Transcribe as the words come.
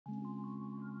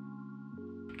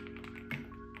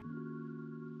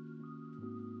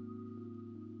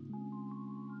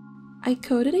I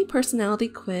coded a personality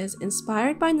quiz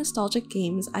inspired by nostalgic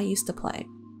games I used to play.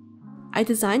 I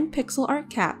designed pixel art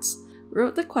cats,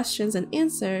 wrote the questions and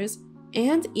answers,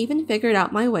 and even figured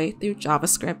out my way through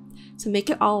JavaScript to make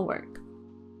it all work.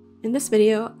 In this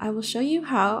video, I will show you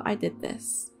how I did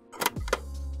this.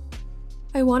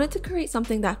 I wanted to create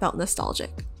something that felt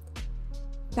nostalgic.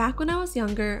 Back when I was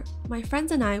younger, my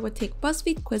friends and I would take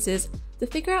BuzzFeed quizzes to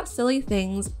figure out silly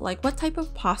things like what type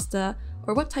of pasta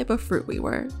or what type of fruit we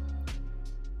were.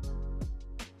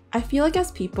 I feel like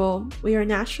as people, we are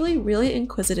naturally really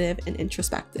inquisitive and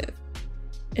introspective.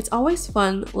 It's always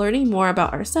fun learning more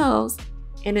about ourselves,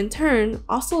 and in turn,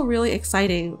 also really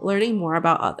exciting learning more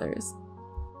about others.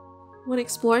 When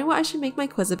exploring what I should make my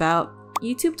quiz about,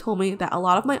 YouTube told me that a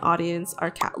lot of my audience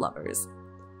are cat lovers.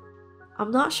 I'm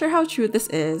not sure how true this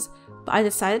is, but I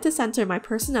decided to center my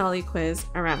personality quiz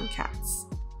around cats.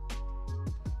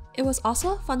 It was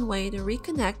also a fun way to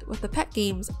reconnect with the pet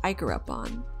games I grew up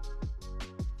on.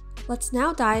 Let's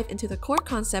now dive into the core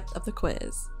concept of the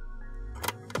quiz.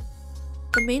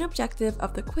 The main objective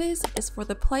of the quiz is for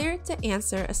the player to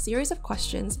answer a series of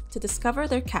questions to discover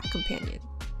their cat companion.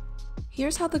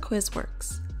 Here's how the quiz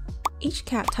works. Each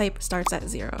cat type starts at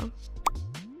 0.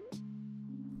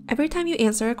 Every time you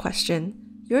answer a question,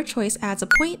 your choice adds a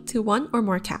point to one or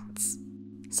more cats.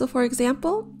 So for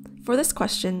example, for this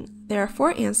question, there are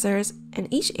 4 answers and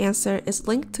each answer is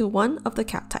linked to one of the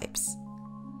cat types.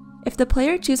 If the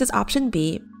player chooses option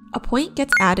B, a point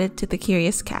gets added to the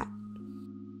curious cat.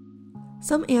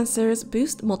 Some answers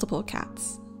boost multiple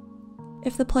cats.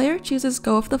 If the player chooses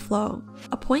go with the flow,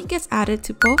 a point gets added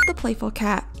to both the playful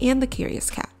cat and the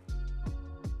curious cat.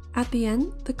 At the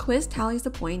end, the quiz tallies the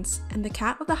points and the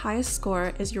cat with the highest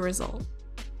score is your result.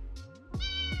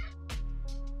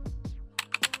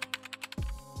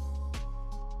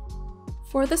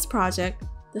 For this project,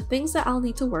 the things that I'll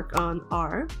need to work on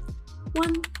are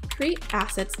 1. Create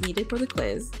assets needed for the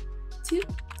quiz. 2.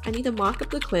 I need to mock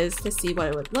up the quiz to see what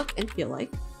it would look and feel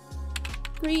like.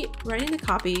 3. Writing the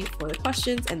copy for the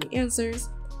questions and the answers.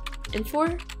 And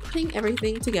 4. Putting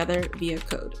everything together via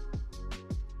code.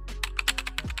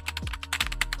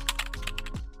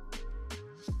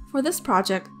 For this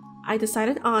project, I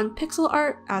decided on pixel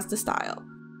art as the style.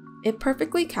 It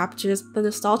perfectly captures the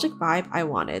nostalgic vibe I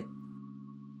wanted.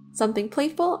 Something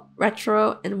playful,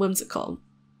 retro, and whimsical.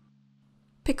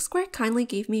 Pixsquare kindly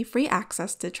gave me free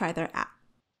access to try their app.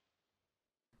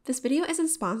 This video isn't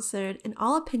sponsored and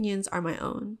all opinions are my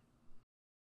own.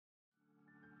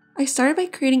 I started by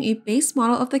creating a base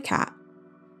model of the cat,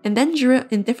 and then drew it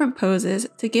in different poses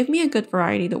to give me a good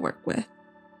variety to work with.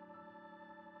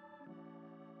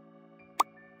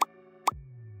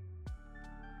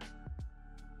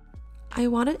 I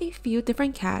wanted a few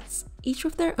different cats, each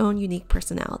with their own unique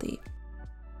personality.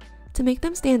 To make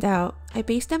them stand out, I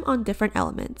based them on different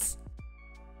elements.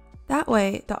 That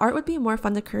way, the art would be more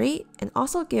fun to create and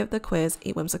also give the quiz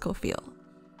a whimsical feel.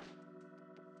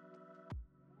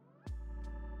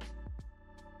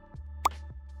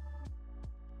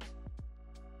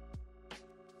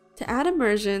 To add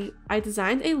immersion, I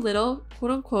designed a little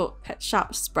quote-unquote pet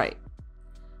shop sprite.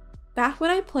 Back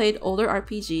when I played older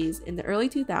RPGs in the early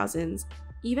 2000s,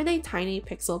 even a tiny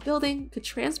pixel building could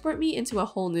transport me into a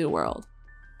whole new world.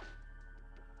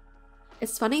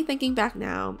 It's funny thinking back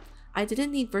now, I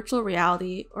didn't need virtual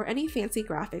reality or any fancy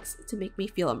graphics to make me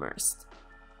feel immersed.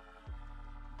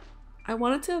 I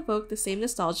wanted to evoke the same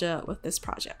nostalgia with this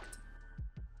project.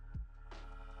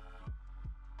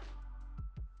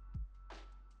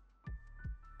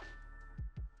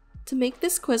 To make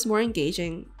this quiz more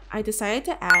engaging, I decided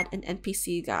to add an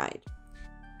NPC guide.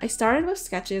 I started with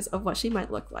sketches of what she might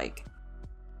look like.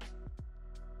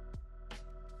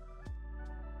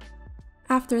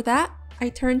 After that, I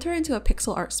turned her into a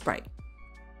pixel art sprite.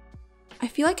 I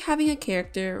feel like having a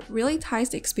character really ties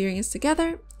the experience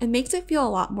together and makes it feel a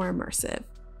lot more immersive.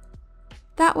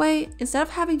 That way, instead of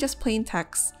having just plain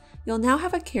text, you'll now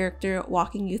have a character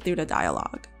walking you through the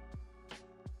dialogue.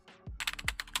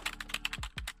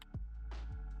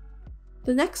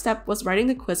 The next step was writing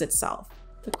the quiz itself,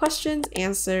 the questions,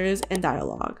 answers, and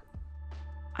dialogue.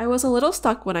 I was a little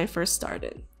stuck when I first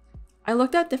started. I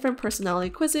looked at different personality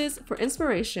quizzes for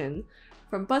inspiration,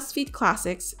 from BuzzFeed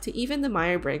classics to even the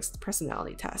Myers-Briggs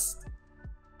personality test.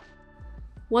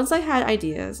 Once I had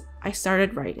ideas, I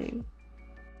started writing.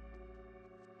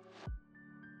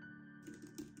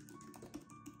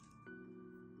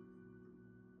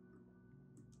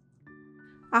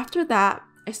 After that,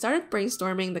 I started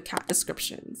brainstorming the cat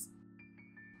descriptions.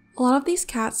 A lot of these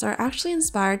cats are actually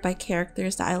inspired by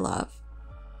characters that I love.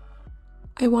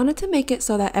 I wanted to make it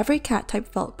so that every cat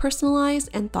type felt personalized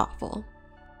and thoughtful.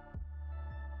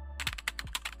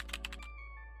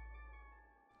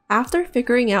 After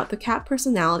figuring out the cat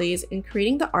personalities and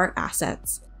creating the art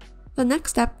assets, the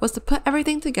next step was to put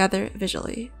everything together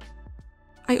visually.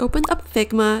 I opened up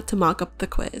Figma to mock up the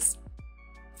quiz.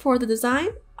 For the design,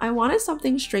 I wanted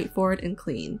something straightforward and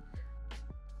clean.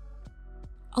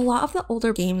 A lot of the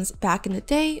older games back in the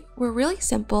day were really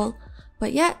simple,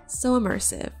 but yet so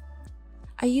immersive.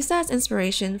 I used that as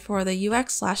inspiration for the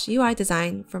UX/UI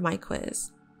design for my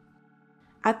quiz.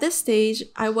 At this stage,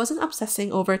 I wasn't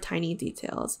obsessing over tiny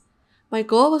details. My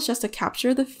goal was just to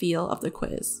capture the feel of the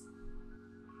quiz.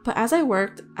 But as I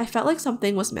worked, I felt like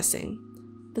something was missing.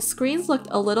 The screens looked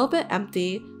a little bit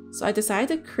empty, so I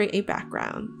decided to create a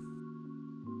background.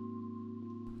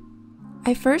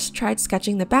 I first tried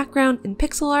sketching the background in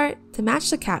pixel art to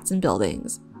match the cats and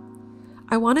buildings.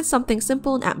 I wanted something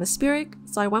simple and atmospheric,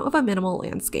 so I went with a minimal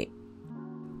landscape.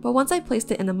 But once I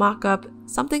placed it in the mock-up,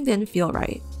 something didn't feel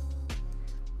right.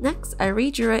 Next, I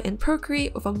redrew it in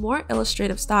Procreate with a more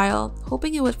illustrative style,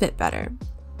 hoping it would fit better.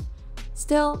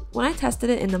 Still, when I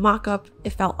tested it in the mock-up,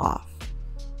 it felt off.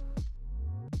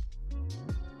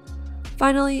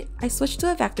 Finally, I switched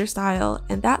to a vector style,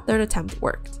 and that third attempt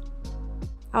worked.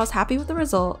 I was happy with the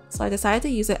result, so I decided to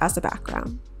use it as the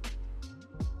background.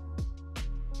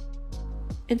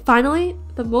 And finally,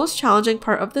 the most challenging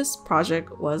part of this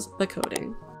project was the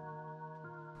coding.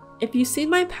 If you've seen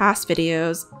my past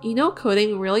videos, you know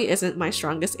coding really isn't my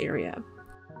strongest area.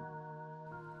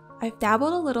 I've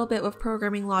dabbled a little bit with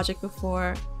programming logic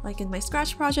before, like in my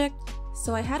Scratch project,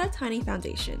 so I had a tiny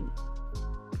foundation.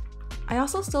 I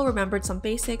also still remembered some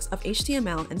basics of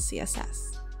HTML and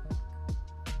CSS.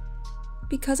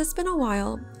 Because it's been a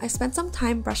while, I spent some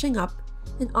time brushing up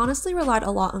and honestly relied a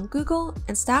lot on Google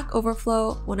and Stack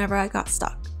Overflow whenever I got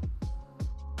stuck.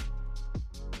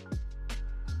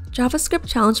 JavaScript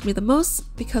challenged me the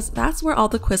most because that's where all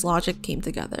the quiz logic came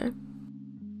together.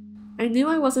 I knew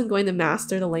I wasn't going to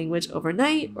master the language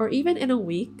overnight or even in a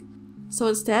week, so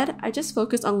instead I just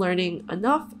focused on learning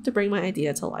enough to bring my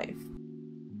idea to life.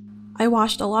 I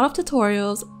watched a lot of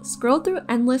tutorials, scrolled through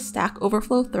endless Stack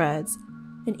Overflow threads,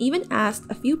 and even asked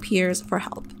a few peers for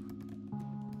help.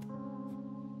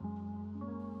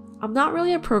 I'm not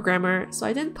really a programmer, so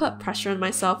I didn't put pressure on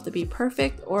myself to be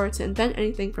perfect or to invent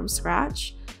anything from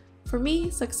scratch. For me,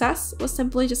 success was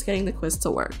simply just getting the quiz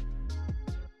to work.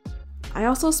 I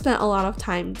also spent a lot of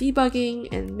time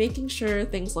debugging and making sure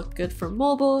things looked good for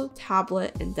mobile,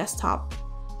 tablet, and desktop.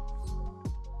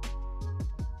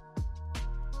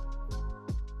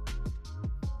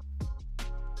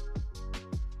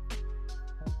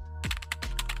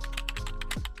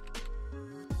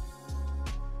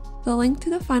 The link to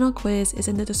the final quiz is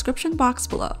in the description box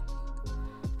below.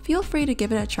 Feel free to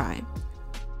give it a try.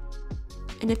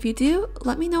 And if you do,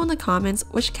 let me know in the comments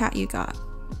which cat you got.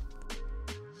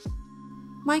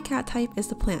 My cat type is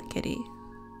the plant kitty.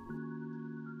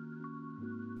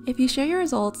 If you share your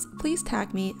results, please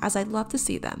tag me as I'd love to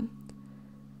see them.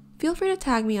 Feel free to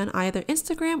tag me on either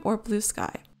Instagram or Blue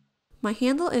Sky. My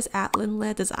handle is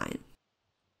 @linledesign.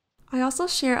 I also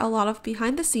share a lot of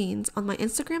behind the scenes on my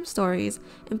Instagram stories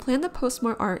and plan to post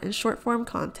more art and short form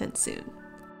content soon.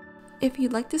 If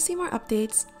you'd like to see more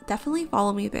updates, definitely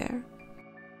follow me there.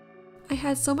 I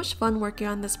had so much fun working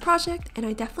on this project and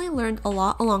I definitely learned a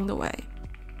lot along the way.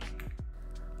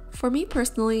 For me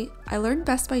personally, I learned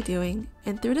best by doing,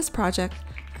 and through this project,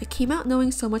 I came out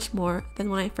knowing so much more than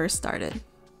when I first started.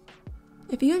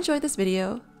 If you enjoyed this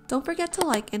video, don't forget to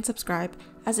like and subscribe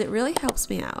as it really helps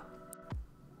me out.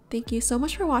 Thank you so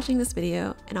much for watching this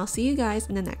video, and I'll see you guys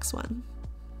in the next one.